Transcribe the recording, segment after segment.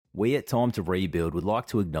We at Time to Rebuild would like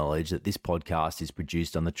to acknowledge that this podcast is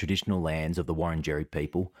produced on the traditional lands of the Wurundjeri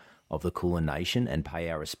people of the Kulin Nation and pay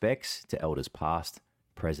our respects to elders past,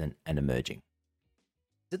 present and emerging.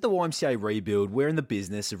 At the YMCA Rebuild, we're in the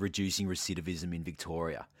business of reducing recidivism in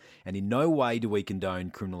Victoria, and in no way do we condone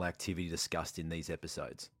criminal activity discussed in these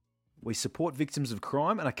episodes. We support victims of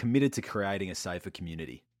crime and are committed to creating a safer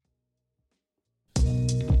community.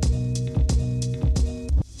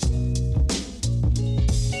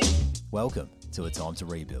 Welcome to A Time to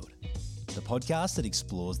Rebuild, the podcast that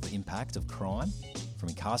explores the impact of crime from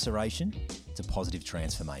incarceration to positive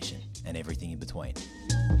transformation and everything in between.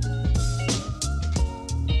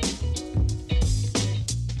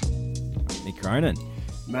 Nick Cronin.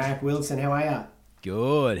 Mark Wilson, how are you?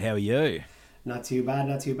 Good, how are you? Not too bad,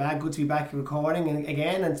 not too bad. Good to be back recording and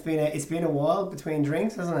again. It's been a while between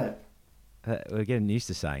drinks, hasn't it? We're getting used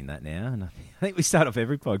to saying that now, and I think we start off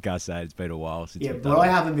every podcast saying it's been a while since. Yeah, but I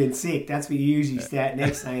haven't been sick. That's what you usually start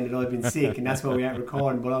next saying that I've been sick, and that's why we aren't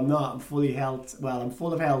recording. But I'm not. I'm fully health. Well, I'm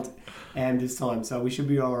full of health, this time, so we should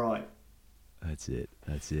be all right. That's it.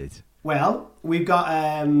 Well, we've got.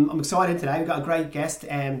 I'm excited today. We've got a great guest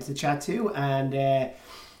to chat to, and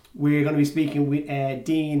we're going to be speaking with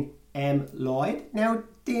Dean M. Lloyd. Now,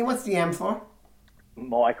 Dean, what's the M for?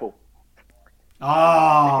 Michael.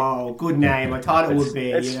 Oh, good name. I thought it would be.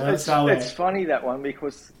 It's funny, that one,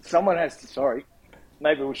 because someone has to. Sorry,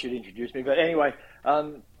 maybe we should introduce me. But anyway,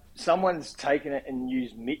 someone's taken it and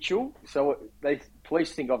used Mitchell, so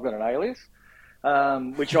police think I've got an alias,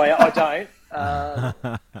 which I don't.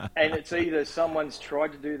 And it's either someone's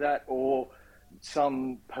tried to do that or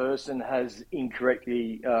some person has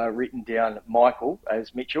incorrectly written down Michael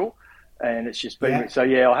as Mitchell, and it's just been. Yeah. So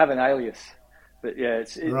yeah, I have an alias. But yeah,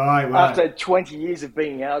 right. After 20 years of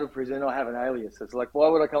being out of prison, I have an alias. It's like, why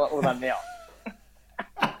would I come up with that now?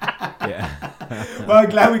 Yeah. Well, I'm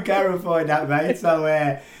glad we clarified that, mate. So,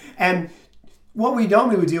 what we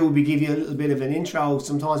normally would do would be give you a little bit of an intro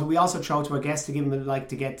sometimes, but we also throw to our guests to give them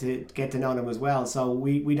to get to know them as well. So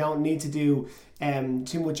we don't need to do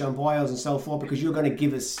too much on bios and so forth, because you're going to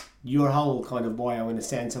give us your whole kind of bio in a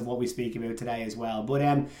sense of what we speak about today as well. But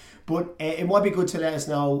it might be good to let us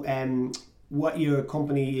know what your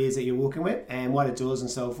company is that you're working with and what it does and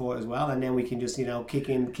so forth as well, and then we can just kick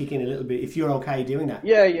in a little bit if you're okay doing that.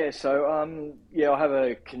 Yeah. So I have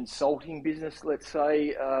a consulting business, let's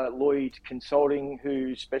say, Lloyd Consulting,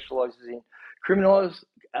 who specialises in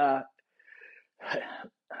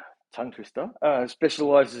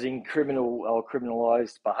specialises in criminal or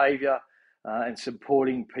criminalised behaviour and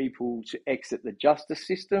supporting people to exit the justice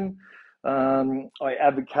system. I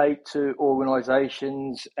advocate to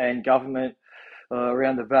organisations and government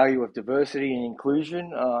around the value of diversity and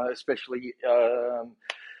inclusion, especially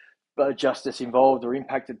justice involved or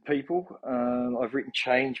impacted people. I've written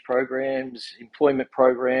change programs, employment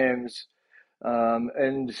programs,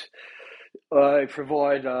 and I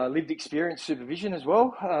provide lived experience supervision as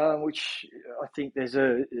well, which I think there's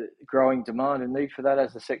a growing demand and need for that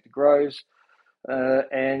as the sector grows.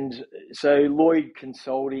 And so Lloyd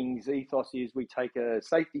Consulting's ethos is we take a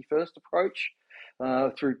safety first approach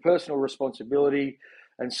through personal responsibility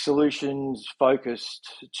and solutions focused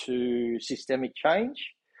to systemic change,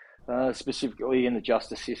 specifically in the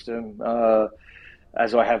justice system,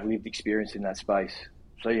 as I have lived experience in that space.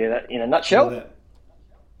 So yeah, that in a nutshell.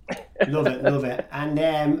 Love it, and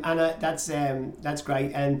that's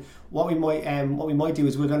great. And what we might do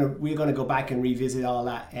is we're gonna go back and revisit all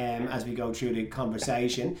that as we go through the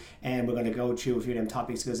conversation, and we're gonna go through a few of them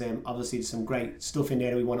topics because obviously there's some great stuff in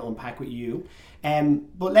there that we want to unpack with you.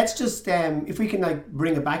 But let's just if we can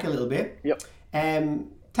bring it back a little bit. Yep.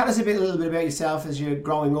 Tell us a little bit about yourself as you're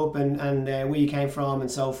growing up and where you came from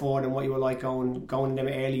and so forth, and what you were like going in them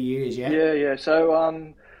early years. Yeah.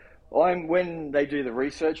 So when they do the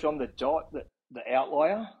research, I'm the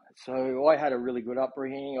outlier. So I had a really good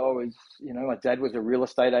upbringing. I was, my dad was a real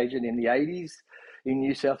estate agent in the 80s in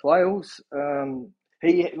New South Wales.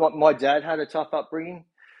 My dad had a tough upbringing.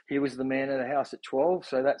 He was the man of the house at 12.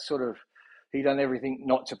 So that's he done everything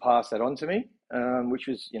not to pass that on to me, which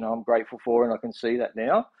was, I'm grateful for, and I can see that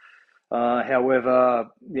now. However,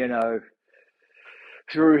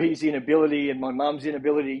 through his inability and my mum's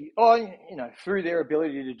inability, through their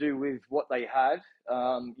ability to do with what they had,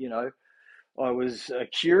 I was a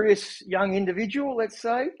curious young individual, let's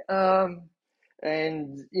say,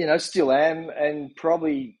 and, still am, and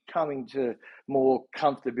probably coming to more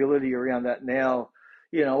comfortability around that now.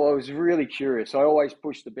 I was really curious. I always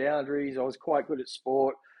pushed the boundaries. I was quite good at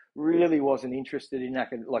sport, really wasn't interested in that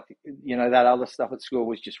other stuff at school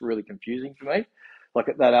was just really confusing for me. Like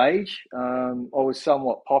at that age, I was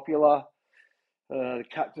somewhat popular, the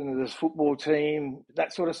captain of this football team,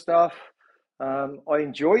 that sort of stuff. I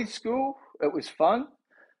enjoyed school. It was fun.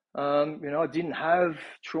 I didn't have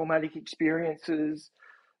traumatic experiences.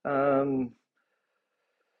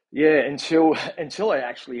 Until I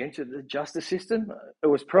actually entered the justice system. It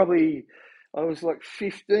was probably, I was like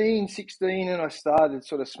 15, 16, and I started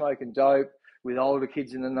sort of smoking dope with older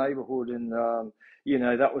kids in the neighbourhood. And,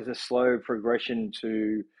 that was a slow progression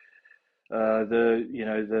to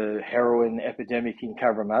the heroin epidemic in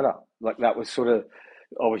Cabramatta. Like that was sort of,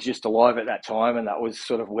 I was just alive at that time, and that was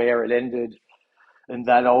sort of where it ended. And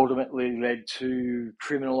that ultimately led to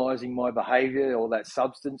criminalising my behaviour, or that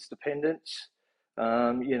substance dependence.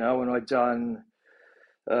 And I'd done,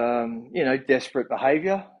 desperate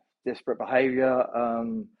behaviour,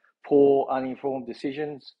 poor, uninformed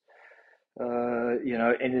decisions,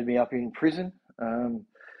 ended me up in prison.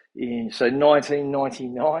 In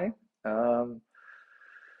 1999,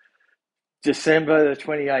 December the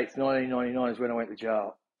 28th, 1999 is when I went to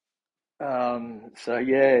jail. And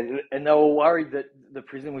they were worried that the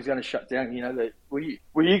prison was going to shut down. Were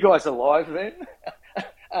you guys alive then?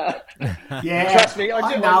 Yeah, trust me,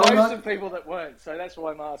 I know some people that weren't, so that's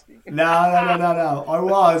why I'm asking. No. I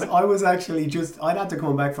was actually I'd had to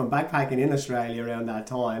come back from backpacking in Australia around that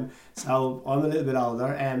time, so I'm a little bit older.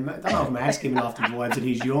 I don't know if Matt's giving off the vibes that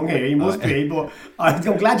he's young here. He must be, but I'm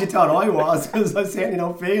glad you thought I was, because I certainly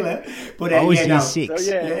don't feel it. But I was year 6.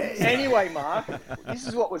 So, Anyway, Mark, this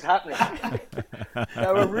is what was happening. They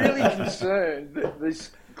were really concerned that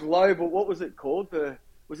this global, what was it called?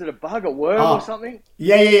 Was it a bug, a worm, or something?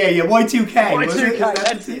 Yeah. Y2K. Y2K,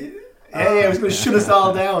 that's it. It was going to shut us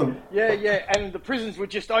all down. Yeah, and the prisons would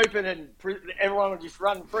just open and everyone would just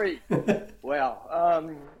run free. Wow.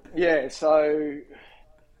 So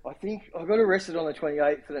I think I got arrested on the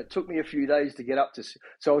 28th, and it took me a few days to get up to...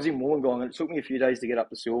 So I was in Wollongong, and it took me a few days to get up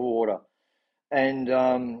to Silverwater. And,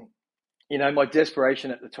 my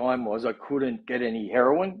desperation at the time was I couldn't get any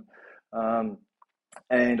heroin.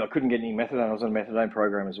 And I couldn't get any methadone. I was on a methadone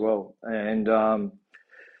program as well. And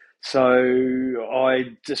so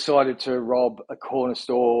I decided to rob a corner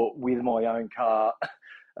store with my own car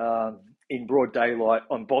in broad daylight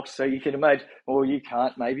on Box. So you can imagine, well, you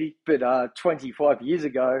can't maybe, but 25 years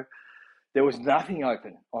ago, there was nothing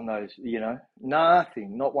open on those,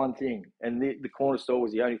 nothing, not one thing. And the corner store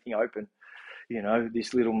was the only thing open.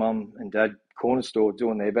 This little mum and dad corner store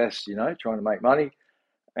doing their best, trying to make money.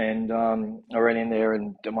 And I ran in there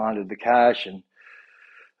and demanded the cash, and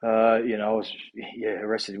I was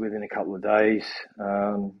arrested within a couple of days,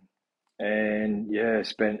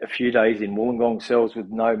 spent a few days in Wollongong cells with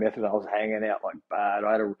no method. I was hanging out like bad.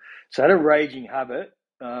 I had a raging habit,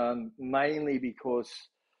 mainly because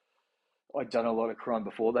I'd done a lot of crime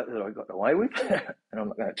before that I got away with, and I'm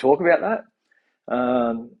not going to talk about that.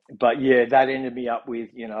 That ended me up with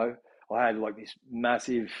I had like this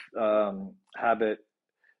massive habit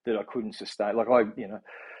that I couldn't sustain. Like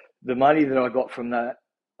the money that I got from that,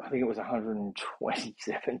 I think it was $127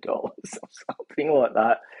 or something like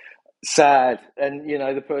that. Sad. And,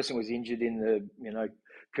 the person was injured in the,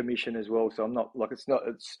 commission as well. So I'm not like, it's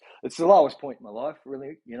the lowest point in my life,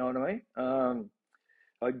 really. You know what I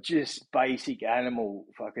mean? Just basic animal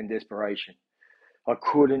fucking desperation. I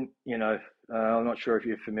couldn't, I'm not sure if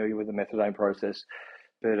you're familiar with the methadone process,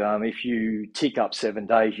 but if you tick up 7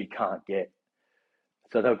 days, you can't get.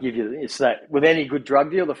 So they'll give you, it's that, with any good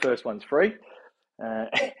drug deal, the first one's free.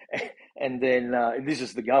 And then this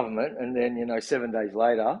is the government. And then, 7 days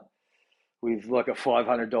later, with like a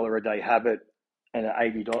 $500 a day habit and an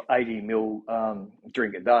 80 mil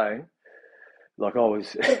drink of Dome, like I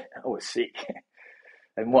was sick.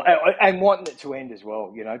 And wanting it to end as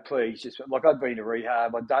well, please, just like I'd been to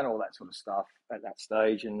rehab, I'd done all that sort of stuff at that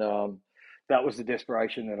stage. And that was the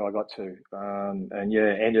desperation that I got to.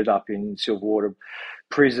 Ended up in Silverwater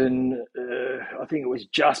prison. I think it was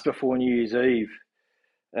just before New Year's Eve.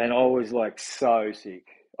 And I was like so sick.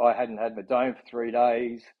 I hadn't had my Dome for 3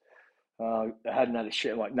 days. I hadn't had a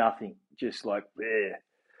shit, like nothing, just like there.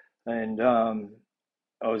 And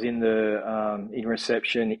I was in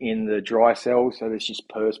reception in the dry cell. So there's this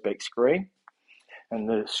Perspex screen. And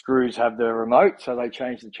the screws have the remote, so they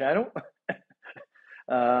change the channel.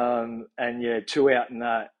 2 out in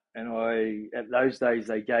that, and at those days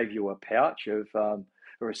they gave you a pouch of a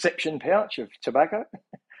reception pouch of tobacco,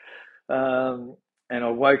 and I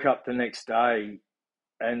woke up the next day,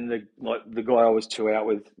 and the guy I was 2 out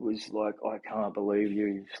with was like, I can't believe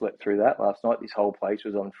you slept through that last night. This whole place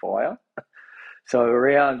was on fire. So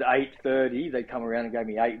around 8:30, they come around and gave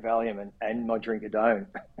me 8 Valium and my drink of Dome.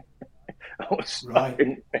 I was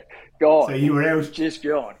right. Gone. So you were out, just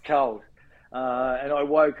gone cold. And I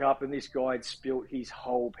woke up and this guy had spilt his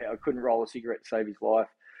whole power. I couldn't roll a cigarette to save his life.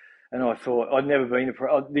 And I thought, I'd never been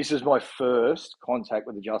this is my first contact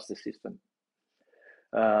with the justice system.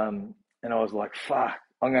 And I was like, fuck,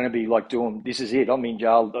 I'm going to be like this is it. I'm in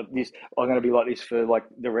jail. I'm going to be like this for like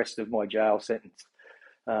the rest of my jail sentence.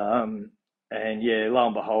 And yeah, lo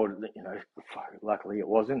and behold, luckily it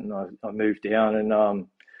wasn't. And I moved down and,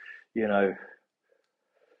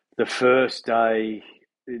 the first day,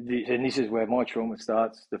 and this is where my trauma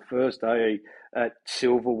starts. The first day at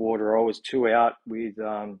Silverwater, I was 2 out with,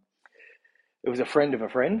 it was a friend of a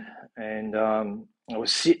friend. And I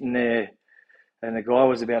was sitting there and the guy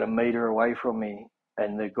was about a metre away from me.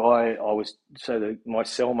 And the guy my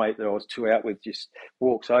cellmate that I was 2 out with just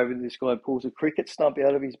walks over to this guy, pulls a cricket stump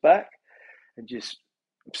out of his back and just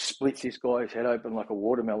splits this guy's head open like a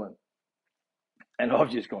watermelon. And I've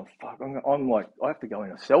just gone, fuck, I'm like, I have to go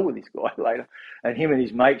in a cell with this guy later. And him and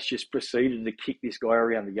his mates just proceeded to kick this guy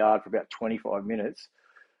around the yard for about 25 minutes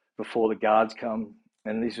before the guards come.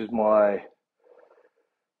 And this was my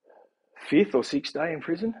 5th or 6th day in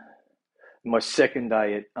prison. My 2nd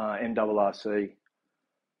day at MRRC.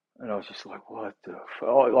 And I was just like, what the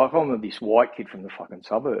fuck? Like, I'm this white kid from the fucking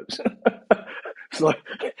suburbs. It's like,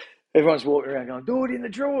 everyone's walking around going, do it in the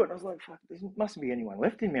Druitt. And I was like, fuck, there mustn't be anyone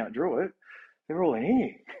left in Mount Druitt. They're all in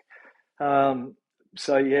here.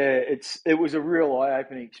 So yeah, it was a real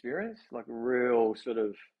eye-opening experience, like a real sort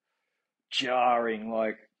of jarring,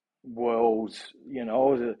 like worlds. I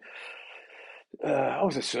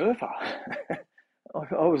was a surfer.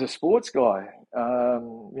 I was a sports guy. I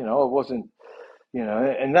wasn't.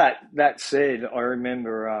 And that said, I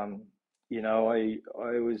remember. I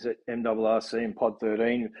was at MRRC in Pod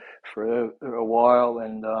 13 for a while,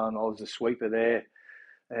 and I was a sweeper there.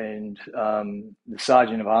 And the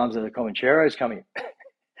sergeant of arms of the Comanchero is coming.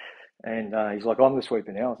 And he's like, I'm the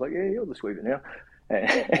sweeper now. I was like, yeah, you're the sweeper now.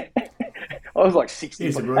 And I was like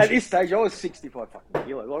 65. At this stage, I was 65 fucking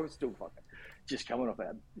kilos. I was still fucking just coming off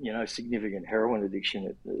that, significant heroin addiction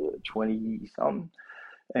at 20-something.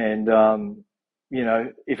 And,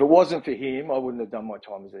 if it wasn't for him, I wouldn't have done my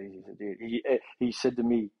time as easy as I did. He said to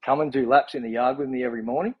me, come and do laps in the yard with me every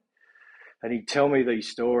morning. And he'd tell me these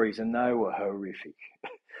stories, and they were horrific.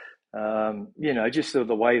 Just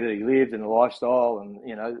the way that he lived and the lifestyle and,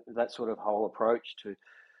 that sort of whole approach to,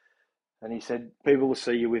 and he said, people will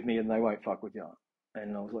see you with me and they won't fuck with you.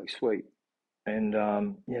 And I was like, sweet. And,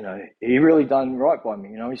 he really done right by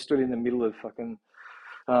me. He stood in the middle of fucking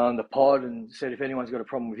the pod and said, if anyone's got a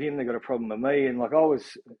problem with him, they've got a problem with me. And like, I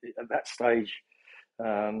was at that stage,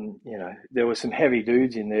 there were some heavy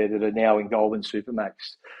dudes in there that are now in Goulburn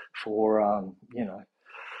Supermax for,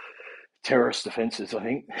 terrorist offences, I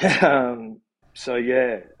think. So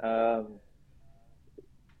yeah,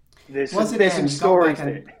 there's some stories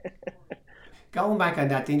there. Going back on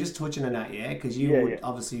that thing, just touching on that, yeah, because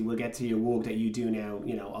obviously we'll get to your work that you do now.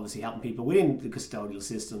 Obviously helping people within the custodial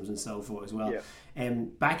systems and so forth as well. Yeah.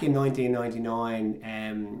 Back in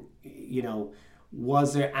 1999,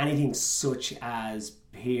 was there anything such as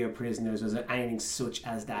peer prisoners? Was there anything such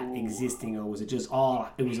as that existing, or was it just all?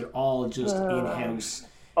 Was it all just in-house?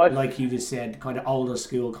 Like you just said, kind of older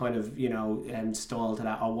school kind of, style to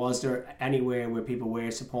that? Or was there anywhere where people were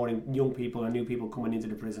supporting young people or new people coming into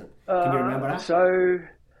the prison? Can you remember that? So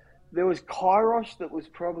there was Kairos, that was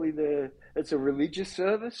probably it's a religious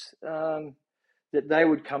service that they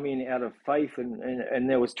would come in out of faith, and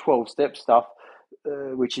there was 12-step stuff,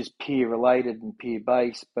 which is peer related and peer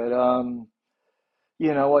based. But, I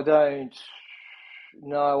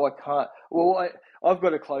can't. Well, I've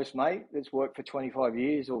got a close mate that's worked for 25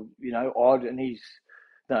 years or, odd, and he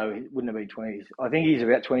wouldn't have been 20 years. I think he's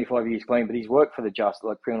about 25 years clean, but he's worked for the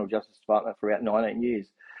criminal justice department for about 19 years.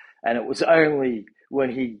 And it was only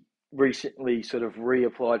when he recently sort of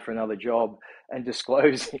reapplied for another job and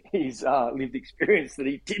disclosed his lived experience that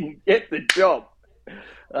he didn't get the job.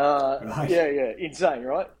 Right. Yeah, insane,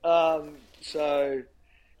 right? So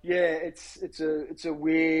yeah, it's a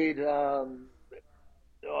weird. I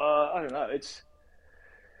don't know.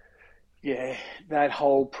 That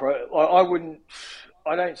whole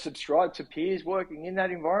I don't subscribe to peers working in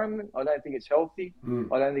that environment. I don't think it's healthy.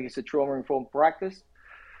 I don't think it's a trauma-informed practice.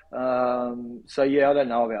 So yeah, I don't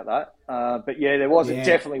know about that. But yeah, there was. Yeah. It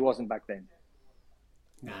definitely wasn't back then.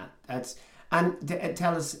 Nah, that's. And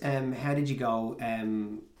tell us, how did you go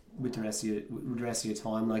with the rest of your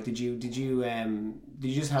time? Like, did you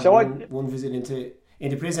just have one visit into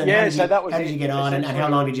prison? Yeah, how did you get on, and how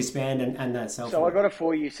long did you spend, and that so I got a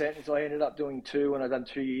 4-year sentence. I ended up doing 2, and I done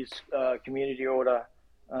 2 years community order,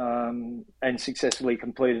 and successfully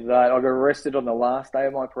completed that. I got arrested on the last day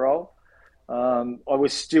of my parole, I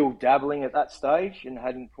was still dabbling at that stage and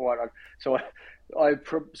hadn't quite. So I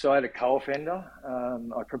had a co-offender.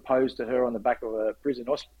 I proposed to her on the back of a prison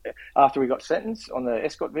after we got sentenced on the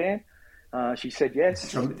escort van. She said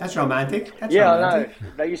yes. That's romantic. That's yeah, romantic. I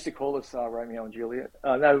know. They used to call us Romeo and Juliet.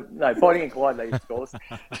 No, Bonnie and Clyde. They used to call us.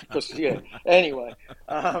 Because Anyway,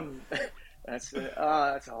 that's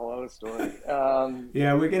a whole other story.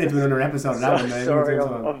 Yeah, we're getting to another episode of that one, mate. Sorry,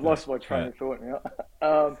 I've lost my train of thought now.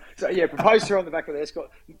 Proposed to her on the back of the escort.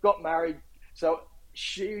 Got married. So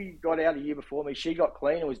she got out a year before me. She got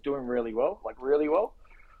clean and was doing really well,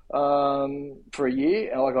 for a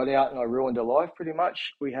year. And I got out and I ruined her life pretty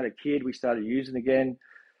much. We had a kid. We started using again.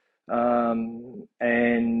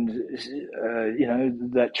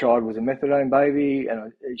 That child was a methadone baby,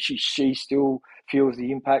 and she still feels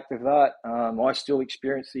the impact of that. I still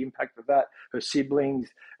experience the impact of that. Her siblings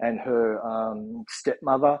and her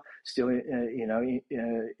stepmother still,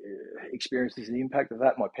 experiences the impact of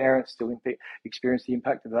that. My parents still experience the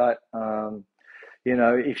impact of that.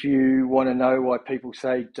 If you want to know why people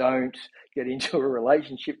say don't get into a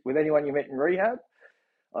relationship with anyone you met in rehab,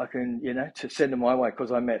 I can, to send them my way because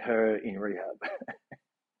I met her in rehab.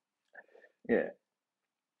 Yeah.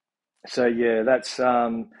 So, that's,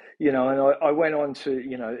 and I went on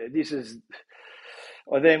to,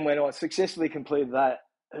 I then went on, successfully completed that,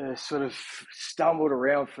 sort of stumbled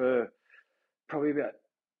around for probably about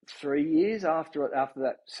 3 years after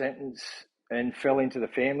that sentence and fell into the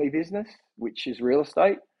family business, which is real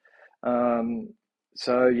estate. Went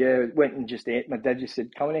and my dad just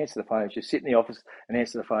said, come and answer the phones. Just sit in the office and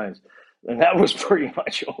answer the phones. And that was pretty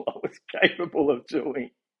much all I was capable of doing.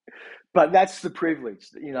 But that's the privilege,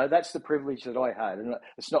 that's the privilege that I had. And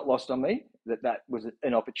it's not lost on me that was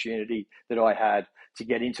an opportunity that I had to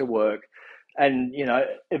get into work and,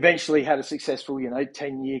 eventually had a successful,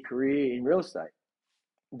 10-year career in real estate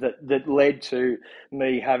that led to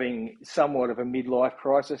me having somewhat of a midlife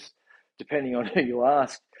crisis, depending on who you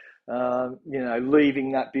ask.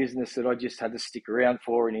 Leaving that business that I just had to stick around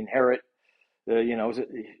for and inherit. Was it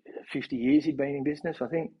 50 years he'd been in business, I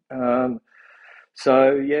think. I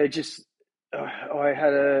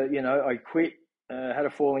quit, had a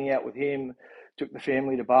falling out with him, took the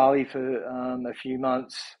family to Bali for a few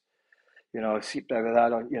months. I skipped over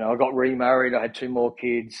that. I got remarried. I had 2 more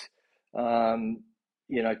kids.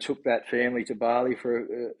 Took that family to Bali for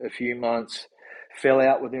a few months, fell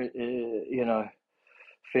out with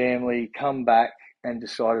family, come back and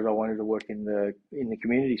decided I wanted to work in the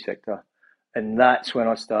community sector. And that's when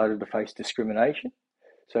I started to face discrimination.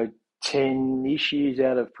 So 10-ish years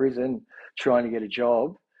out of prison trying to get a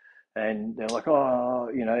job, and they're like,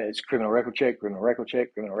 it's criminal record check.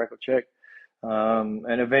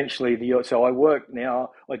 And eventually I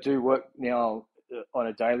do work now on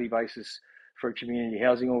a daily basis for a community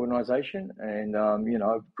housing organisation, and I'm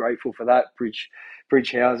grateful for that. Bridge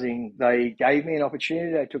Housing, they gave me an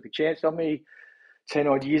opportunity. They took a chance on me 10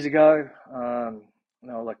 odd years ago. And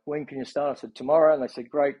they were like, when can you start? I said, tomorrow. And they said,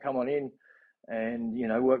 great, come on in. And,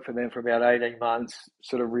 worked for them for about 18 months,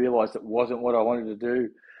 sort of realised it wasn't what I wanted to do.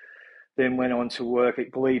 Then went on to work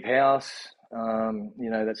at Glebe House.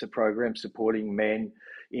 That's a program supporting men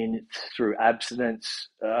through abstinence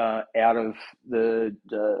out of the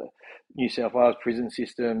New South Wales prison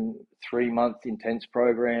system, 3-month intense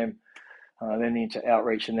program, then into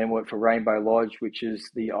outreach, and then worked for Rainbow Lodge, which is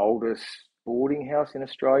the oldest boarding house in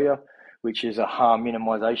Australia, which is a harm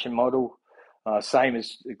minimisation model, same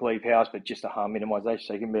as the Glebe House, but just a harm minimisation,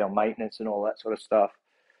 so you can be on maintenance and all that sort of stuff.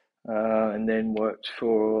 And then worked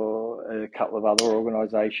for a couple of other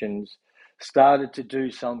organisations, started to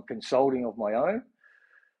do some consulting of my own.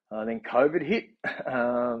 Then COVID hit,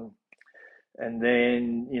 and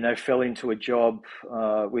then, fell into a job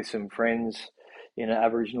with some friends in an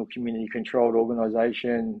Aboriginal community controlled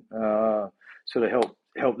organisation, sort of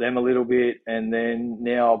help them a little bit. And then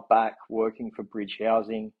now back working for Bridge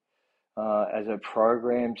Housing as a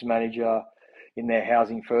programs manager in their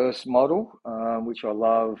Housing First model, which I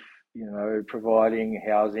love, providing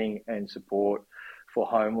housing and support for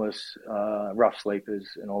homeless, rough sleepers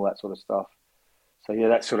and all that sort of stuff. So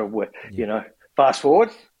that's sort of where, fast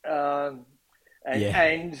forward, and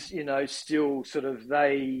still sort of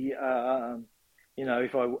they,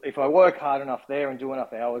 if I work hard enough there and do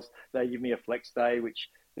enough hours, they give me a flex day, which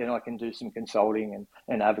then I can do some consulting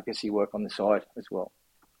and advocacy work on the side as well.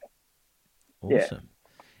 Awesome.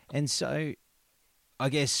 Yeah. And so I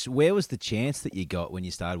guess where was the chance that you got when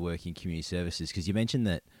you started working in community services? Because you mentioned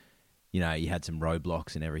that, you had some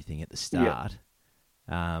roadblocks and everything at the start.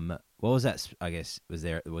 What was that? I guess was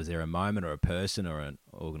there a moment or a person or an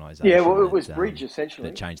organisation? Yeah, well, it was Bridge essentially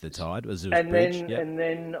that changed the tide. Was it and Bridge? then Yep. and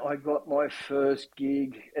then I got my first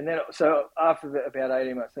gig, and then so after about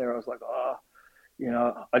 18 months there, I was like,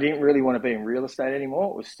 I didn't really want to be in real estate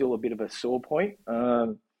anymore. It was still a bit of a sore point,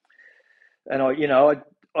 and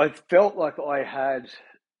I felt like I had.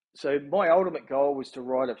 So my ultimate goal was to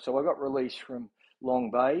write up. So I got released from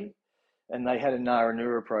Long Bay, and they had a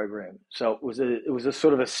Naranura program. So it was a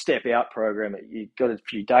sort of a step out program. You got a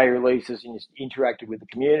few day releases and you interacted with the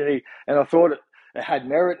community. And I thought it had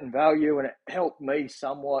merit and value, and it helped me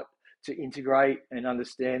somewhat to integrate and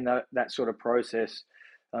understand that sort of process,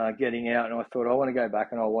 getting out. And I thought, I want to go back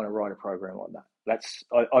and I want to write a program like that.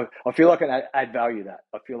 I feel like I can add value to that.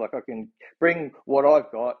 I feel like I can bring what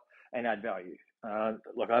I've got and add value.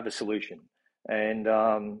 Like I have a solution. And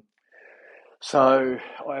so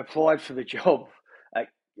I applied for the job.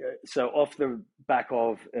 So off the back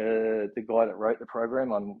of the guy that wrote the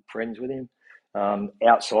program, I'm friends with him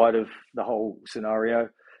outside of the whole scenario.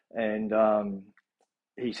 And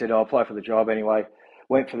he said, I'll apply for the job anyway.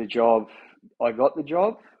 Went for the job. I got the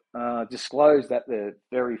job, disclosed at the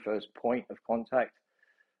very first point of contact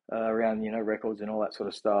around, records and all that sort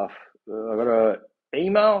of stuff. I got an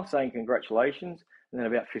email saying congratulations. And then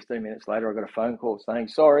about 15 minutes later, I got a phone call saying,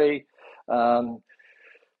 sorry,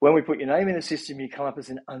 when we put your name in the system, you come up as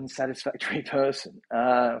an unsatisfactory person.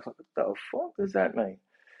 I was like, what the fuck does that mean?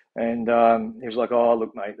 And he was like, oh,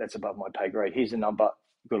 look, mate, that's above my pay grade. Here's a number.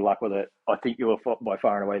 Good luck with it. I think you were by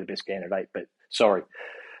far and away the best candidate, but sorry,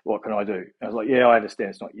 what can I do? I was like, yeah, I understand.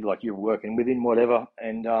 It's not like you're working within whatever.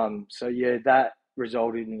 And so, yeah, that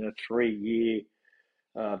resulted in a 3-year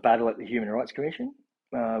battle at the Human Rights Commission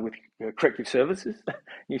with Corrective Services,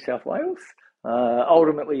 New South Wales.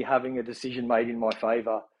 Ultimately having a decision made in my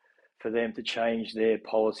favour for them to change their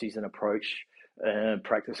policies and approach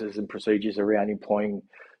practices and procedures around employing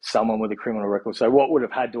someone with a criminal record. So what would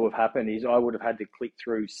have had to have happened is I would have had to click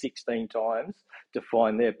through 16 times to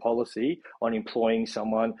find their policy on employing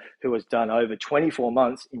someone who has done over 24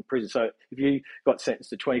 months in prison. So if you got sentenced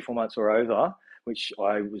to 24 months or over, which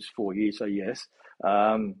I was 4 years, so yes,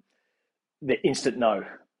 the instant no.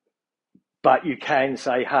 But you can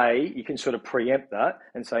say, hey, you can sort of preempt that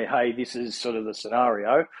and say, hey, this is sort of the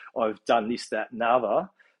scenario. I've done this, that, and the other.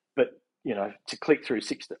 But, to click through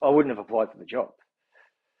 6, I wouldn't have applied for the job.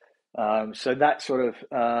 So that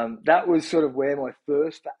that was sort of where my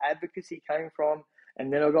first advocacy came from.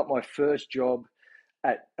 And then I got my first job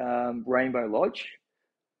at Rainbow Lodge,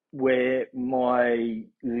 where my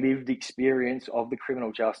lived experience of the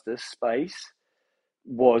criminal justice space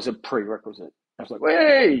was a prerequisite. I was like,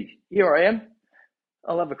 hey, here I am.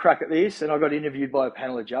 I'll have a crack at this. And I got interviewed by a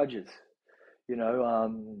panel of judges,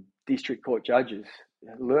 district court judges,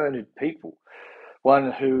 learned people.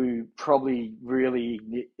 One who probably really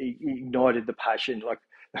ignited the passion. Like,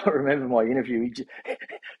 I remember my interview.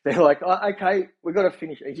 They're like, oh, okay, we've got to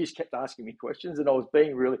finish. He just kept asking me questions, and I was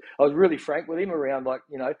really frank with him around, like,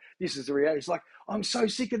 this is the reality. He's like, I'm so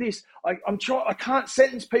sick of this. I can't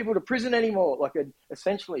sentence people to prison anymore. Like,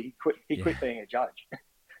 essentially, he quit being a judge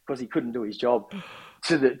because he couldn't do his job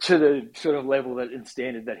to the sort of level and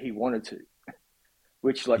standard that he wanted to.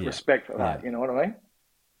 Which, respect for that. You know what I mean?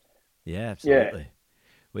 Yeah, absolutely.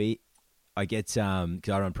 Yeah. I get, because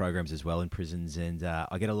I run programs as well in prisons, and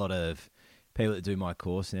I get a lot of people that do my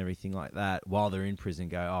course and everything like that while they're in prison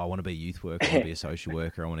go, oh, I want to be a youth worker, I want to be a social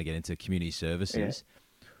worker, I want to get into community services.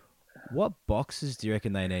 Yeah. What boxes do you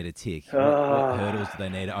reckon they need to tick? What hurdles do they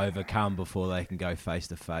need to overcome before they can go face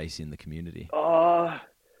to face in the community?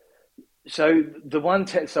 So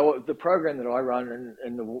the program that I run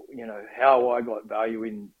and the, how I got value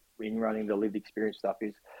in running the lived experience stuff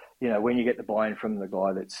is, when you get the buy-in from the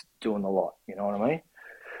guy that's doing the lot, you know what I mean?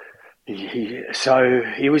 So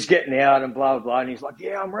he was getting out and blah, blah, blah, and he's like,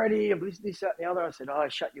 yeah, I'm ready, and this, that, and the other. I said, oh,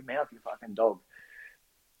 shut your mouth, you fucking dog.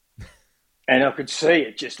 And I could see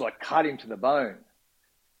it just like cut him to the bone.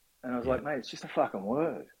 And I was like, mate, it's just a fucking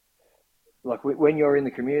word. Like, when you're in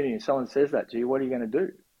the community and someone says that to you, what are you going to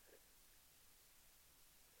do?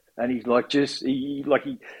 And he's like,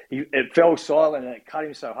 it fell silent and it cut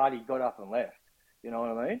him so hard he got up and left. You know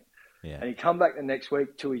what I mean? Yeah. And he come back the next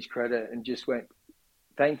week, to his credit, and just went,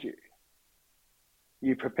 thank you.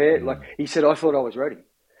 You prepared. Like, he said, I thought I was ready.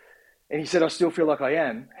 And he said, I still feel like I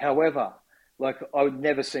am. However, like, I would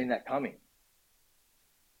never seen that coming.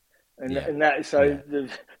 And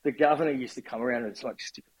the governor used to come around and it's like,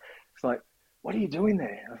 what are you doing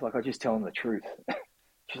there? I was like, I just tell him the truth.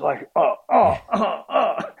 She's like, oh.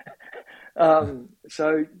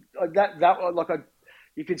 So that like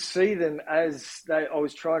you could see them as I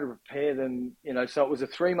was trying to prepare them, so it was a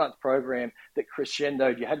 3-month program that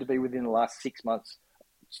crescendoed. You had to be within the last 6 months,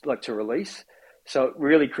 like, to release. So it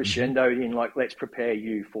really crescendoed in, like, let's prepare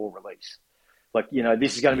you for release. Like,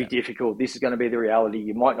 this is going to be difficult. This is going to be the reality.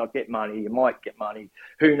 You might not get money. You might get money.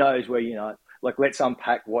 Who knows where, like, let's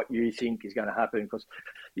unpack what you think is going to happen. Because,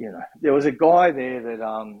 there was a guy there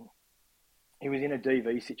that he was in a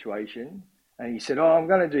DV situation, and he said, "Oh, I'm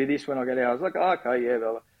going to do this when I get out." I was like, "Oh, okay, yeah."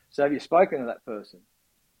 Well, so have you spoken to that person?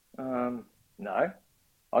 No.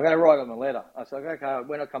 I'm going to write them a letter. I was like, "Okay,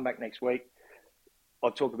 when I come back next week,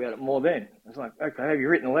 I'll talk about it more then." I was like, "Okay, have you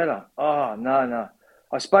written a letter?" "Oh, no.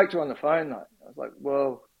 I spoke to her on the phone, though." I was like,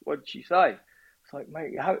 "Well, what did she say?" It's like,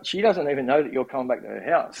 "Mate, she doesn't even know that you're coming back to her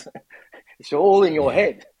house." It's all in your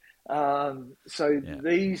head.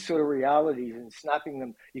 These sort of realities and snapping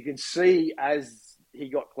them, you can see as he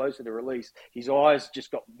got closer to release, his eyes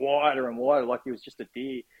just got wider and wider, like he was just a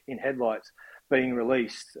deer in headlights being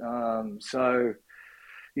released.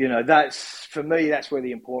 That's, for me, that's where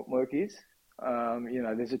the important work is.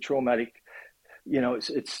 There's a traumatic,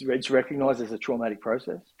 it's recognised as a traumatic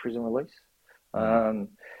process, prison release. And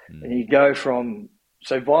you go from,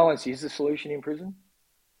 so violence is the solution in prison,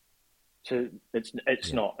 to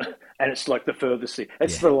it's not, and it's like the furthest thing.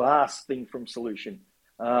 It's the last thing from solution.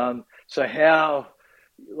 So how,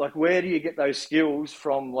 like, where do you get those skills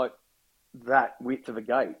from, like, that width of a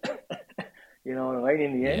gate? You know what I mean?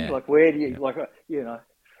 In the end, like, where do you, you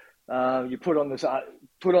put on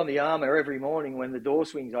the armour every morning when the door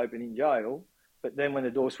swings open in jail, but then when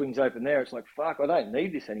the door swings open there, it's like, fuck, I don't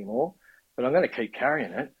need this anymore, but I'm going to keep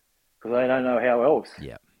carrying it because I don't know how else.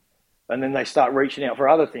 Yeah. And then they start reaching out for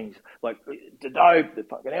other things, like the dope, the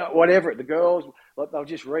fucking out, whatever. The girls, like, they'll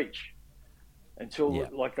just reach until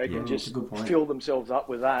like they can just fill themselves up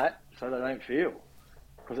with that, so they don't feel,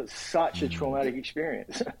 because it's such a traumatic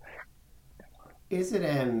experience. Is it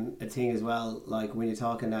a thing as well, like when you're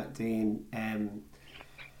talking that, Dean,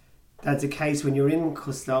 that's a case when you're in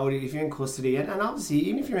custody, if you're in custody, and obviously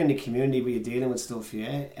even if you're in the community where you're dealing with stuff,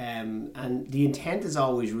 and the intent is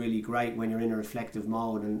always really great when you're in a reflective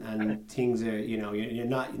mode, and things are, you're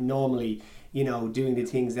not normally, doing the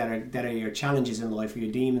things that are your challenges in life or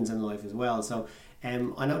your demons in life as well. So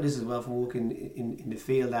I know this as well from working in the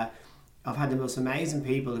field, that I've had the most amazing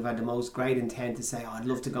people who've had the most great intent to say, "Oh, I'd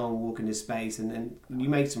love to go and walk in this space," and you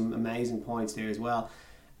make some amazing points there as well.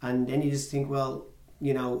 And then you just think, well,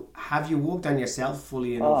 have you worked on yourself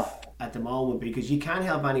fully enough at the moment? Because you can't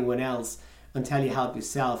help anyone else until you help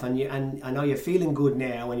yourself. And I know you're feeling good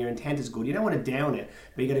now and your intent is good. You don't want to down it,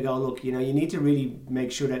 but you got to go, look, you need to really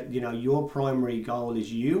make sure that, your primary goal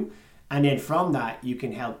is you. And then from that, you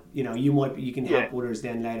can help, you can help others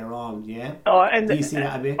then later on, yeah? Do you see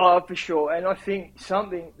that a bit? Oh, for sure. And I think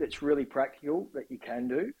something that's really practical that you can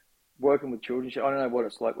do, working with children's, I don't know what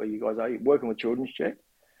it's like where you guys are, working with children's check,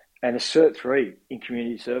 and a Cert 3 in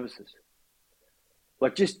community services.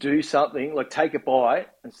 Like, just do something, like take a bite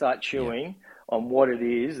and start chewing on what it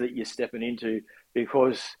is that you're stepping into,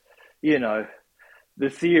 because, the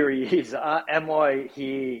theory is, am I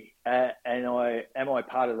here and am I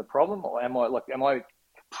part of the problem, or am I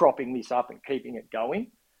propping this up and keeping it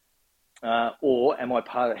going? Or am I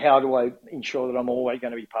part of, how do I ensure that I'm always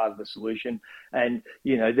going to be part of the solution? And,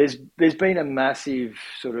 there's been a massive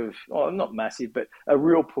sort of, not massive, but a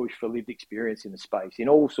real push for lived experience in the space, in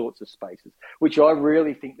all sorts of spaces, which I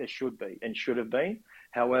really think there should be and should have been.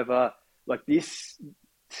 However, like this,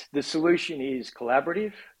 the solution is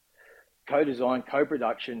collaborative, co-design,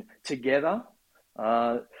 co-production together.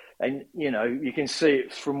 And, you can see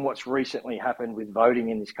it from what's recently happened with voting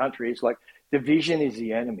in this country. It's like division is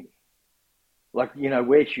the enemy. Like,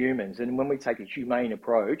 we're humans, and when we take a humane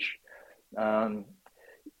approach, when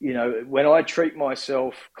I treat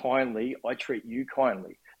myself kindly, I treat you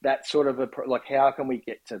kindly. That sort of, like, how can we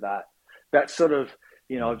get to that? That sort of,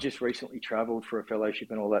 I've just recently travelled for a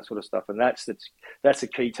fellowship and all that sort of stuff, and that's a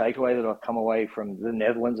key takeaway that I've come away from the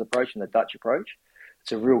Netherlands approach and the Dutch approach.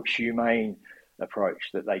 It's a real humane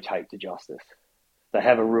approach that they take to justice. They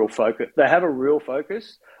have a real focus. They have a real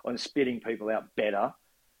focus on spitting people out better.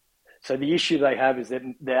 So the issue they have is that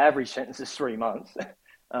their average sentence is 3 months,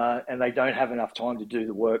 and they don't have enough time to do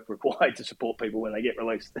the work required to support people when they get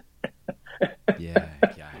released. Yeah.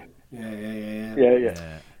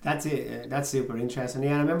 That's it. That's super interesting.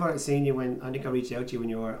 Yeah, I remember seeing you when I think I reached out to you when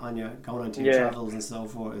you were going on team travels and so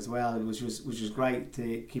forth as well, which was great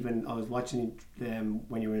to keep in. I was watching them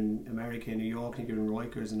when you were in America, in New York, I think you were in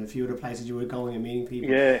Rikers and a few other places you were going and meeting people.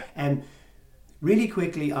 Yeah. And really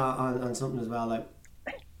quickly on something as well, like,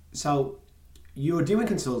 so you were doing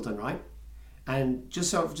consulting, right? And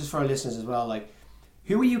just for our listeners as well, like,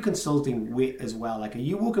 Who are you consulting with as well? Like, are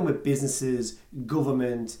you working with businesses,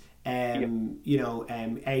 government, community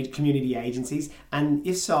agencies? And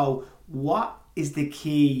if so, what is the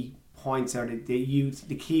key points or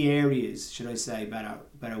the key areas, should I say,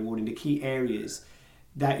 better wording, the key areas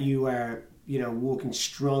that you are, working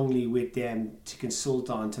strongly with them to consult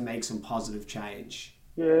on to make some positive change?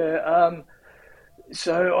 Yeah,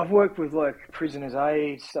 so I've worked with like Prisoners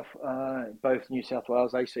Aid stuff, both New South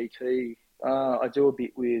Wales, ACT. I do a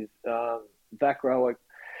bit with VACRO, like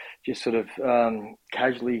just sort of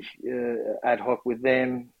casually ad hoc with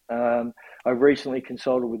them. I recently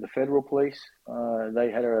consulted with the Federal Police.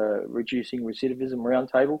 They had a reducing recidivism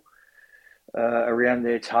roundtable around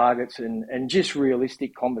their targets and just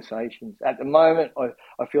realistic conversations. At the moment,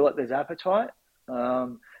 I feel like there's appetite,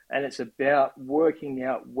 and it's about working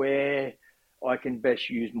out where I can best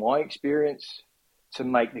use my experience to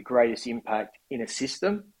make the greatest impact in a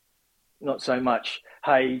system. Not so much,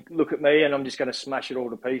 hey, look at me and I'm just going to smash it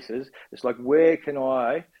all to pieces. It's like, where can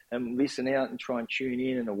I listen out and try and tune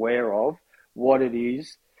in and aware of what it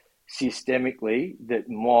is systemically that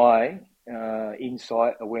my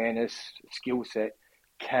insight, awareness, skill set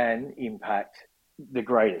can impact the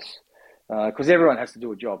greatest. Because everyone has to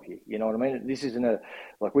do a job here. You know what I mean? This isn't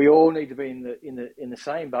like we all need to be in the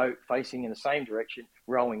same boat, facing in the same direction,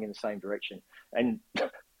 rowing in the same direction, and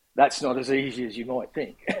that's not as easy as you might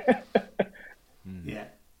think. Yeah.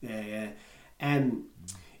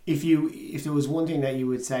 If there was one thing that you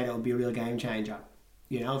would say that would be a real game changer,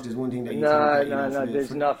 if there's one thing that you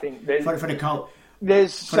there's nothing. For the coach,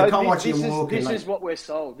 this is what we're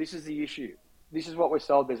sold. This is the issue. This is what we're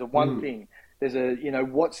sold. There's a one thing. There's a,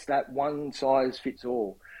 what's that one size fits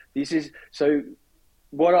all? This is, so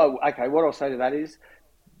what I'll say to that is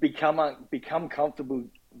become comfortable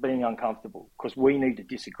being uncomfortable, because we need to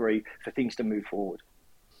disagree for things to move forward.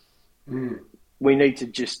 We need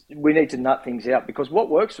to nut things out, because what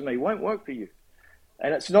works for me won't work for you.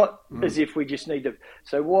 And it's not as if we just need to.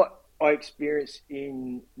 So what I experienced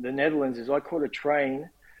in the Netherlands is I caught a train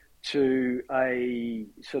to a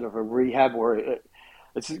sort of a rehab, or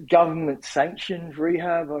it's a government sanctioned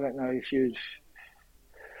rehab. I don't know if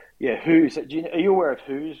Who's. Are you aware of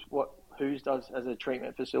Who's, what Who's does as a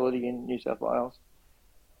treatment facility in New South Wales?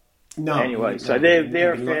 No. Anyway, so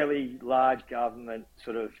they're a fairly large government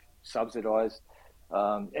sort of subsidised.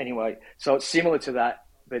 Anyway, so it's similar to that,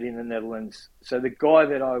 but in the Netherlands. So the guy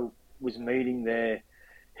that I was meeting there,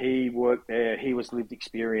 he worked there. He was lived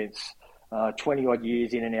experience, 20 odd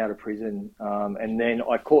years in and out of prison. And then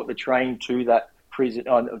I caught the train to that prison,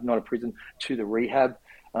 not a prison, to the rehab.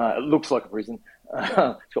 It looks like a prison.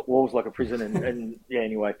 It's got walls like a prison, and yeah.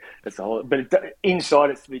 Anyway, that's the whole. But inside,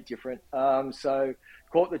 it's a bit different. So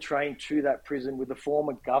caught the train to that prison with the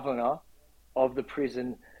former governor of the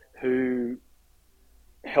prison, who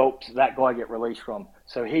helped that guy get released from.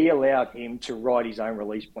 So he allowed him to write his own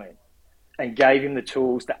release plan, and gave him the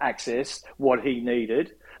tools to access what he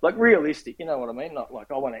needed. Like realistic, you know what I mean? Not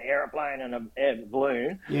like I want an aeroplane and an air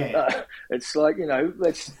balloon. Yeah. It's like,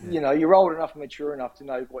 you're old enough and mature enough to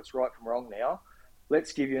know what's right from wrong now.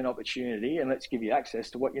 Let's give you an opportunity, and let's give you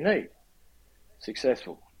access to what you need.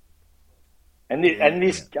 Successful. And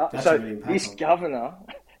this governor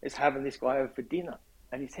is having this guy over for dinner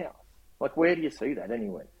at his house. Like, where do you see that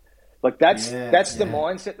anyway? Like that's the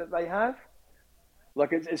mindset that they have.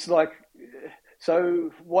 Like it's like,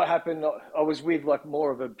 so what happened? I was with like more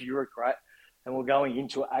of a bureaucrat, and we're going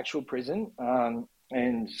into an actual prison.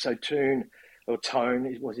 And so Tone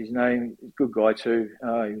was his name. Good guy too. He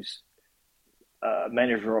was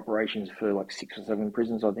manager of operations for like 6 or 7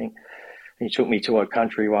 prisons, I think. And he took me to a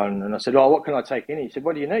country one, and I said, "Oh, what can I take in?" He said,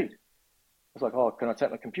 "What do you need?" I was like, "Oh, can I take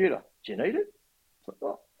my computer?" "Do you need it?" I was like,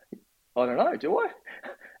 "Oh, I don't know. Do I?"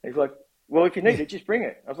 And he's like, "Well, if you need it, just bring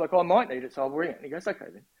it." I was like, "Oh, I might need it, so I'll bring it." And he goes, "Okay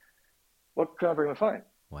then. What can I bring my phone?"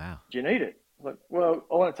 Wow. "Do you need it?" I was like, "Well,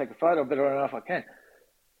 I want to take a photo, but I don't know if I can."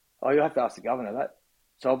 "Oh, you'll have to ask the governor that."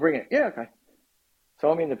 "So I'll bring it." "Yeah, okay." So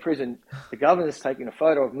I'm in the prison. The governor's taking a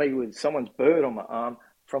photo of me with someone's bird on my arm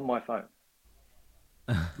from my phone.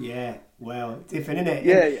 Yeah, well, different, isn't it?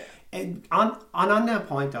 Yeah. And on that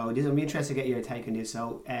point though, I'm interested to get your take on this.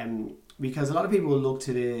 So, because a lot of people will look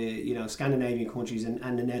to the Scandinavian countries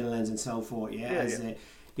and the Netherlands and so forth, as a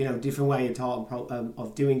different way of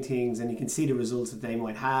of doing things, and you can see the results that they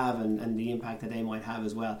might have and the impact that they might have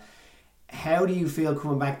as well. How do you feel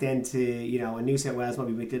coming back then to in New South Wales,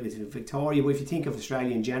 maybe with Victoria, but if you think of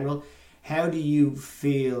Australia in general, how do you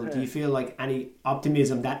feel? Do you feel like any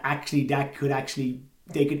optimism that could actually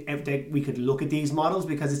we could look at these models,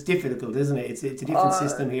 because it's difficult, isn't it? It's a different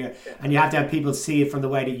system here, and you have to have people see it from the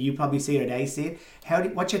way that you probably see it or they see it.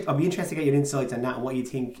 I'll be interested to get your insights on that and what you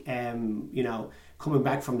think. Coming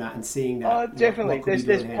back from that and seeing that. Definitely,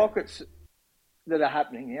 there's pockets that are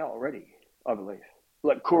happening now already, I believe.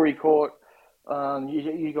 Like Corey Court,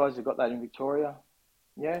 you guys have got that in Victoria,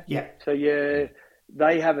 yeah? Yeah. So,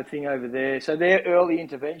 they have a thing over there. So they're early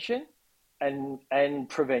intervention and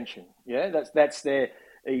prevention, yeah? That's their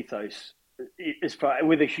ethos,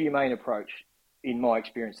 with a humane approach. In my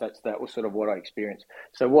experience, that was sort of what I experienced.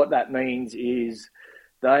 So what that means is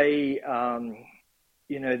they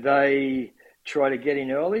try to get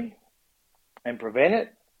in early and prevent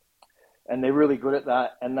it. And they're really good at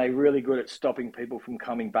that, and they're really good at stopping people from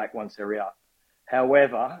coming back once they're out.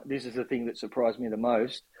 However, this is the thing that surprised me the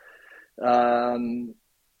most. You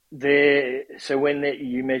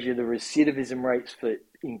measure the recidivism rates for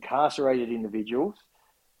incarcerated individuals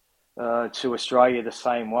to Australia the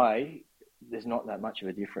same way, there's not that much of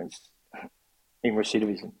a difference in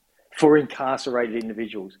recidivism for incarcerated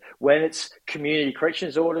individuals. When it's community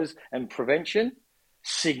corrections orders and prevention,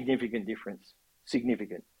 significant difference.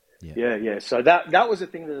 Significant. Yeah. So that was the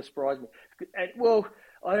thing that surprised me. And, well,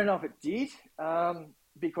 I don't know if it did,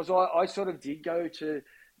 because I sort of did go to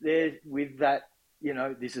there with that,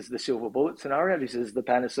 this is the silver bullet scenario. This is the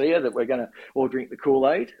panacea that we're going to all drink the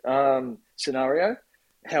Kool-Aid scenario.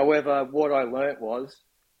 However, what I learnt was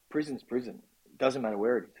prison's prison. It doesn't matter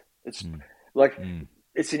where it is. It's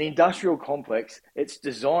it's an industrial complex. It's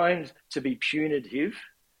designed to be punitive,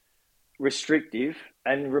 restrictive,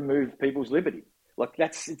 and remove people's liberty. Like,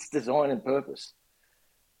 that's its design and purpose.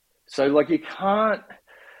 So, you can't,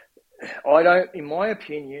 in my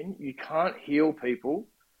opinion, you can't heal people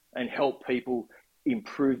and help people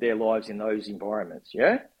improve their lives in those environments.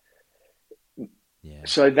 Yeah.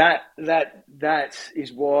 So that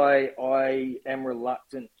is why I am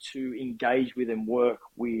reluctant to engage with and work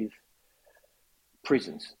with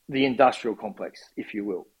prisons, the industrial complex, if you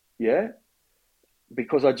will. Yeah.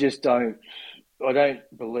 Because I don't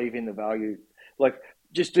believe in the value.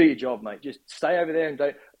 Just do your job, mate. Just stay over there and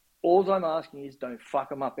all I'm asking is don't fuck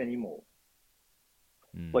them up anymore.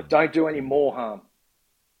 Don't do any more harm.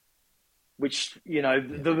 Which, the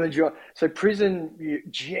majority. So prison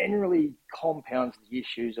generally compounds the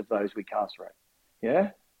issues of those we carcerate.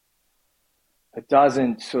 Yeah? It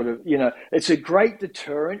doesn't sort of, it's a great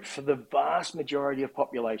deterrent for the vast majority of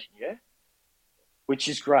population. Yeah? Which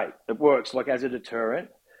is great. It works as a deterrent.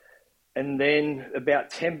 And then about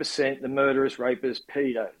 10%, the murderers, rapists,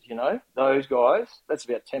 pedos, those guys, that's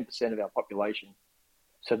about 10% of our population.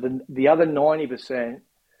 So the other 90%,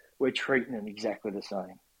 we're treating them exactly the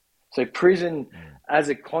same. So prison as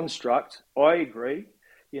a construct, I agree.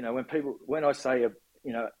 When I say,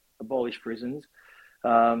 abolish prisons, I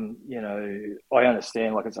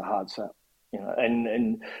understand it's a hard sell,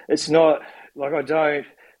 and it's not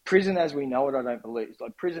prison as we know it, I don't believe. It's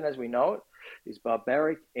prison as we know it is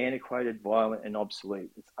barbaric, antiquated, violent, and obsolete.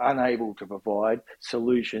 It's unable to provide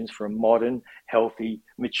solutions for a modern, healthy,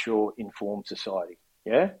 mature, informed society.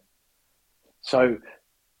 Yeah? So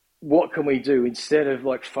what can we do? Instead of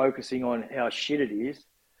focusing on how shit it is,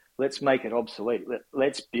 let's make it obsolete.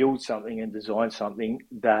 Let's build something and design something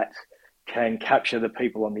that can capture the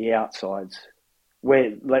people on the outsides.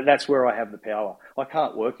 That's where I have the power. I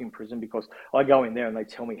can't work in prison because I go in there and they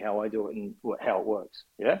tell me how I do it and how it works.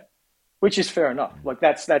 Yeah? Which is fair enough.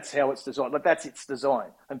 That's how it's designed. That's its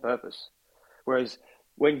design and purpose. Whereas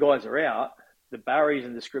when guys are out, the barriers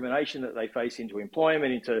and discrimination that they face into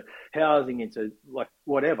employment, into housing, into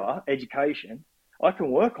whatever, education, I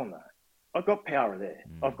can work on that. I've got power there.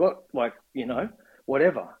 I've got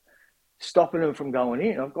whatever. Stopping them from going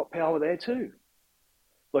in, I've got power there too.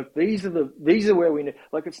 These are where we need,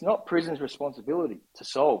 it's not prison's responsibility to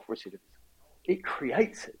solve recidivism. It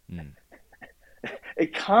creates it.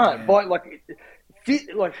 It can't.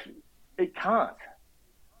 It can't.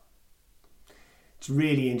 It's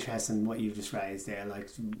really interesting what you've just raised there.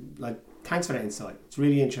 Thanks for that insight. It's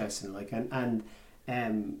really interesting. And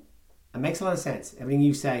it makes a lot of sense. Everything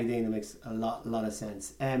you say, Dean, makes a lot of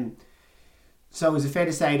sense. So is it fair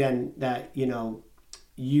to say then that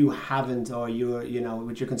you haven't, or you're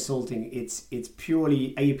with your consulting, it's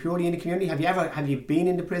purely, are you purely in the community? Have you been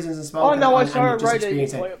in the prisons and spoken? Oh no, I wrote an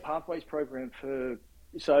employment pathways program I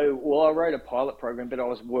wrote a pilot program, but I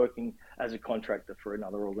was working as a contractor for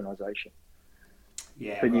another organisation.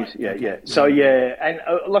 Yeah, So and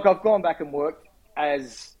I've gone back and worked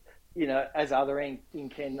as other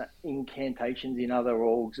incantations in other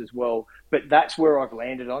orgs as well, but that's where I've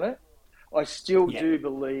landed on it. I still do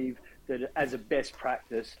believe that as a best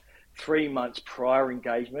practice, 3 months prior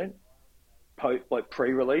engagement, like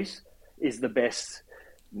pre-release, is the best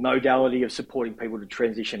modality of supporting people to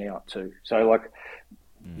transition out to. So like,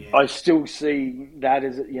 I still see that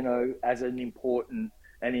as, as an important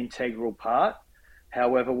and integral part.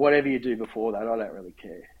 However, whatever you do before that, I don't really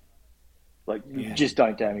care. Like, just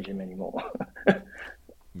don't damage them anymore.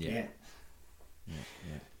 Yeah.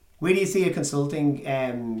 Where do you see a consulting,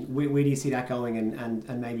 where do you see that going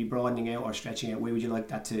and maybe broadening out or stretching out? Where would you like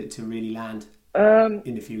that to really land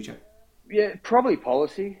in the future? Yeah, probably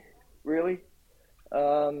policy, really.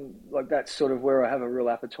 Like that's sort of where I have a real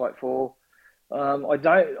appetite for.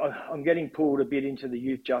 I'm getting pulled a bit into the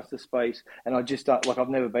youth justice space, and I just don't, like, I've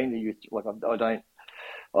never been to youth, like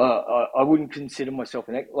I wouldn't consider myself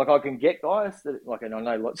like, I can get guys that, like, and I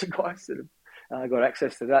know lots of guys that have got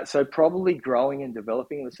access to that. So probably growing and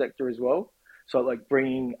developing the sector as well. So like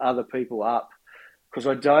bringing other people up, because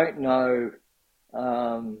I don't know,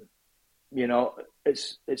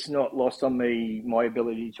 it's not lost on me, my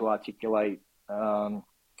ability to articulate, and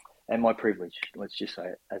my privilege, let's just say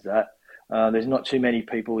it as that. There's not too many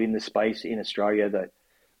people in the space in Australia that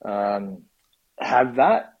have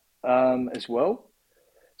that as well.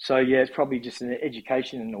 So yeah, it's probably just an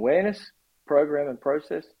education and awareness program and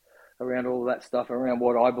process around all of that stuff, around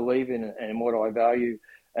what I believe in and what I value.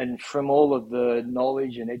 And from all of the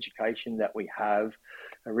knowledge and education that we have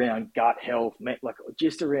around gut health, like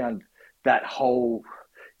just around that whole,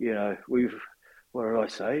 what did I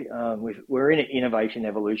say? We're in an innovation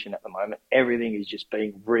evolution at the moment. Everything is just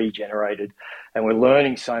being regenerated, and we're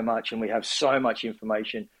learning so much, and we have so much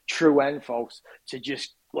information, true and false, to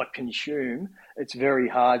just like consume. It's very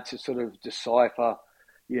hard to sort of decipher,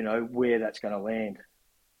 where that's going to land.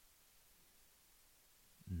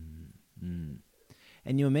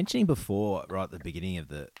 And you were mentioning before, right at the beginning of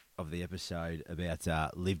the episode,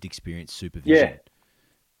 about lived experience supervision. Yeah.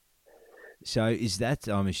 So is that,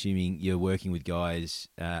 I'm assuming, you're working with guys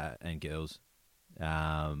and girls,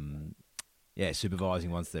 supervising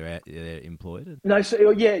once they're employed? No, so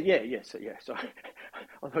sorry.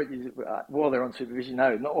 I thought you while they're on supervision.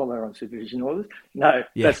 No, not while they're on supervision orders. No,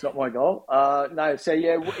 That's not my goal. No, so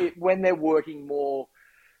when they're working more,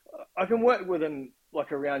 I can work with them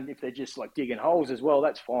like around if they're just like digging holes as well.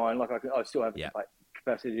 That's fine. Like I still have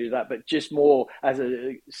capacity to do that, but just more as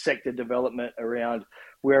a sector development around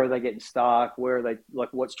where are they getting stuck, where are they, like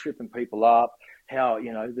what's tripping people up, how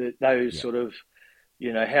those sort of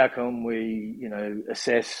how can we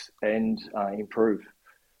assess and improve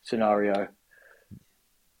scenario.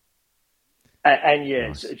 And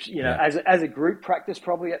nice. As a group practice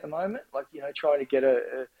probably at the moment, like trying to get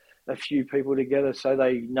a few people together so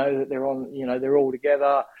they know that they're on, they're all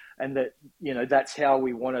together, and that that's how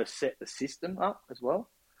we want to set the system up as well.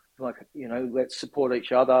 Like let's support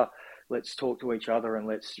each other, let's talk to each other, and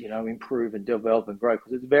let's improve and develop and grow,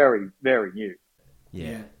 because it's very, very new.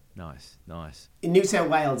 Yeah. Nice. In New South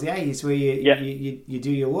Wales, it's where you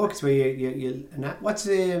do your work. It's where you and that. What's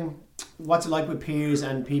it like with peers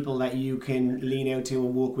and people that you can lean out to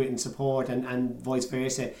and work with and support, and vice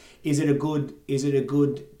versa? Is it a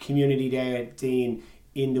good community there, Dean,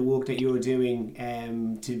 in the work that you're doing,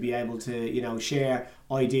 to be able to share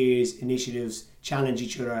ideas, initiatives, challenge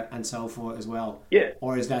each other, and so forth as well? Yeah.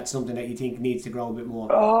 Or is that something that you think needs to grow a bit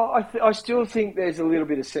more? I still think there's a little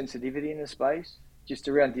bit of sensitivity in the space, just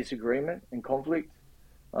around disagreement and conflict.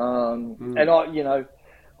 And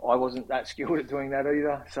I wasn't that skilled at doing that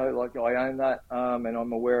either. So like I own that, and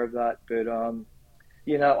I'm aware of that. But,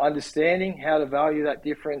 understanding how to value that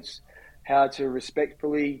difference, how to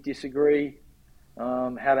respectfully disagree,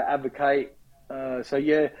 how to advocate.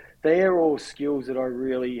 They're all skills that I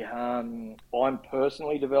really, I'm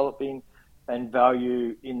personally developing and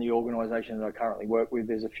value in the organisation that I currently work with.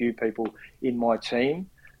 There's a few people in my team.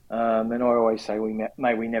 And I always say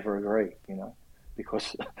may we never agree,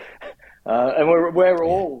 because and we're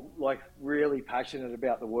all like really passionate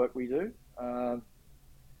about the work we do,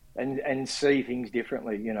 and see things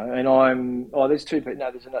differently, And there's two people.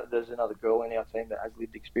 No, there's another girl in our team that has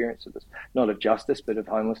lived experience of this, not of justice but of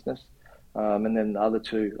homelessness, and then the other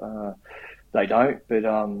two they don't, but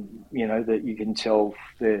that you can tell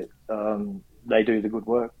that they do the good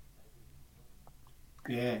work.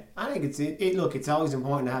 Yeah, I think it's always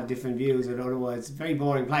important to have different views, or otherwise it's a very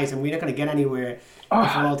boring place, and we're not going to get anywhere if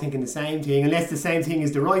we're all thinking the same thing, unless the same thing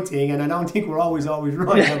is the right thing, and I don't think we're always right.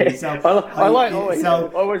 So I like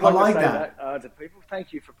that to people.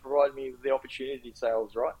 Thank you for providing me with the opportunity to say I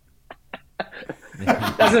was right.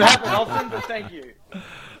 Doesn't happen often, but thank you.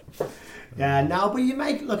 Yeah, no, but you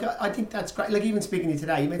make, look, I think that's great. Like, even speaking to you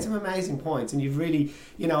today, you made some amazing points, and you've really,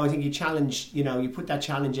 I think you challenge, you put that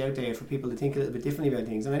challenge out there for people to think a little bit differently about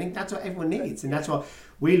things, and I think that's what everyone needs, and that's what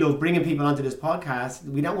we love bringing people onto this podcast.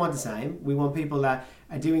 We don't want the same. We want people that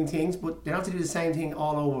are doing things, but they don't have to do the same thing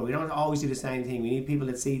all over. We don't have to always do the same thing. We need people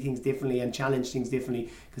that see things differently and challenge things differently,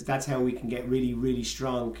 because that's how we can get really, really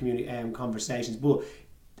strong community conversations. But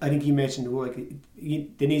I think you mentioned the word,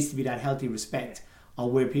 there needs to be that healthy respect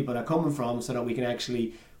on where people are coming from, so that we can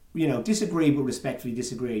actually, disagree but respectfully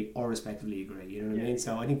disagree, or respectfully agree. You know what I mean?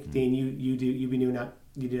 So I think, Dean, you've been doing that.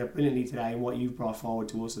 You did that brilliantly today, and what you've brought forward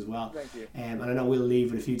to us as well. Thank you. And I know we'll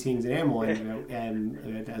leave with a few things in our mind about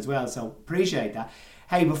that as well. So appreciate that.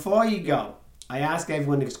 Hey, before you go, I ask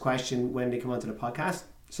everyone this question when they come onto the podcast.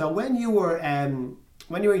 So when you were young,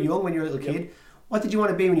 when you were a little kid, what did you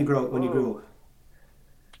want to be when you grew up?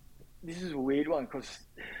 This is a weird one because,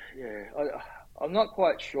 I'm not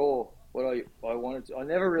quite sure what I wanted to. I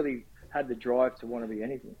never really had the drive to want to be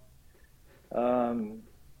anything, and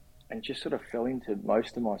just sort of fell into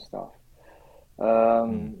most of my stuff.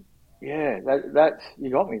 That you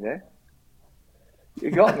got me there. You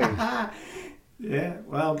got me. Yeah,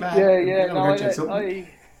 well, glad.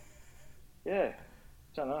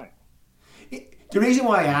 Don't know. The reason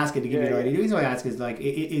why I ask it, to give you an idea, the reason why I ask is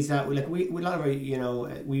is that we a lot of our,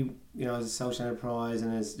 as a social enterprise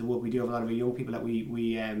and as the work we do, have a lot of our young people that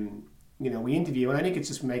we interview, and I think it's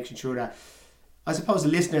just making sure that, I suppose, the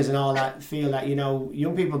listeners and all that feel that,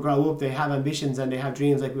 young people grow up, they have ambitions and they have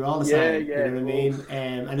dreams like we're all the same. You know what I mean?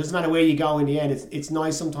 And it doesn't matter where you go in the end. It's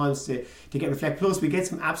nice sometimes to get reflect. Plus, we get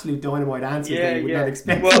some absolute dynamite answers that you would not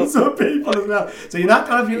expect from some people as well. So you don't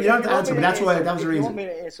have to answer, but that's why that was the reason. You want me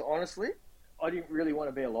to answer honestly? I didn't really want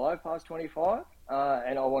to be alive past 25,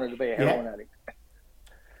 and I wanted to be a heroin addict.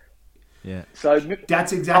 Yeah. So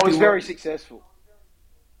that's exactly. I was very successful.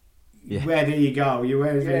 Yeah. Well, there you go. You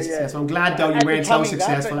were very successful. I'm glad though you weren't so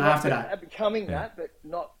successful after that. At becoming that, but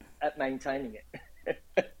not at maintaining it.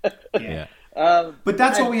 But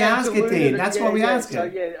that's what we ask it, Dean. That's what we ask it. So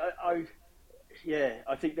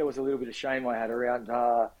I think there was a little bit of shame I had around,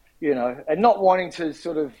 and not wanting to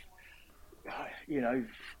sort of,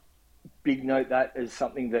 big note that as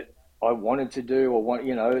something that I wanted to do, or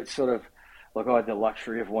it's sort of like I had the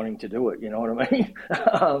luxury of wanting to do it. You know what I mean?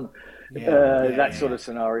 That sort of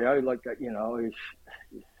scenario, like that,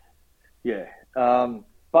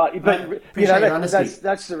 But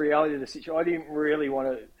that's the reality of the situation. I didn't really want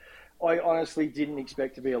to. I honestly didn't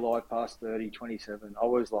expect to be alive past 30, 27. I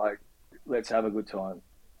was like, let's have a good time.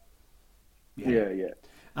 Yeah.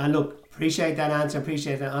 And look, appreciate that answer,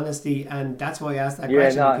 appreciate that honesty, and that's why I asked that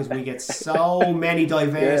question, because we get so many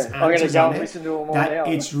diverse answers. I'm going to go on and it listen to them all that now.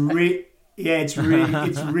 it's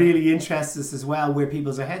really interests us as well, where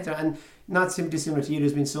people's heads are, and not simply dissimilar to you.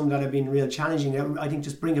 There's been some that have been real challenging. I think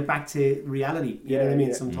just bring it back to reality. You know what I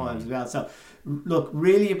mean? Sometimes as well. So, look,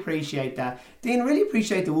 really appreciate that, Dean. Really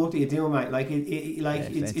appreciate the work that you're doing, mate.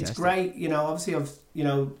 It's great. Obviously, I've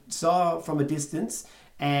saw from a distance.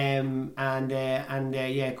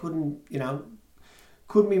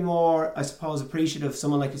 Couldn't be more, I suppose, appreciative of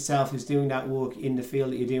someone like yourself who's doing that work in the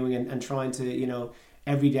field that you're doing, and trying to,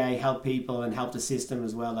 every day help people and help the system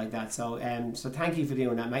as well, like that. So thank you for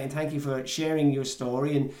doing that, mate, and thank you for sharing your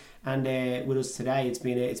story and with us today. It's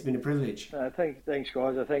been a privilege. Thanks,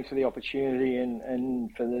 guys. Thanks for the opportunity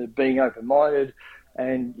and for being open-minded.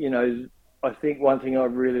 And I think one thing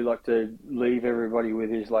I'd really like to leave everybody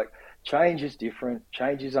with is change is different.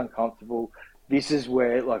 Change is uncomfortable. This is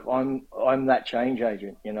where, I'm that change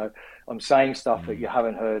agent. I'm saying stuff that you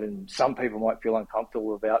haven't heard, and some people might feel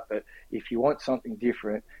uncomfortable about. But if you want something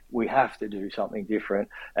different, we have to do something different.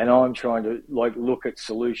 And I'm trying to look at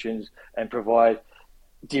solutions and provide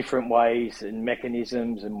different ways and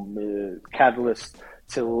mechanisms and catalysts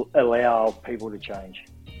to allow people to change.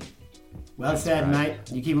 Well said, mate.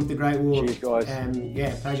 You keep up the great work. Cheers, guys.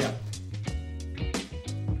 Pleasure.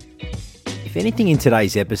 If anything in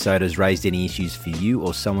today's episode has raised any issues for you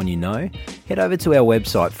or someone you know, head over to our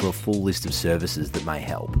website for a full list of services that may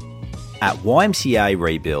help at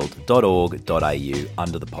ymcarebuild.org.au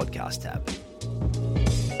under the podcast tab.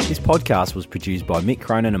 This podcast was produced by Mick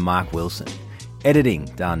Cronin and Mark Wilson. Editing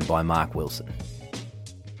done by Mark Wilson.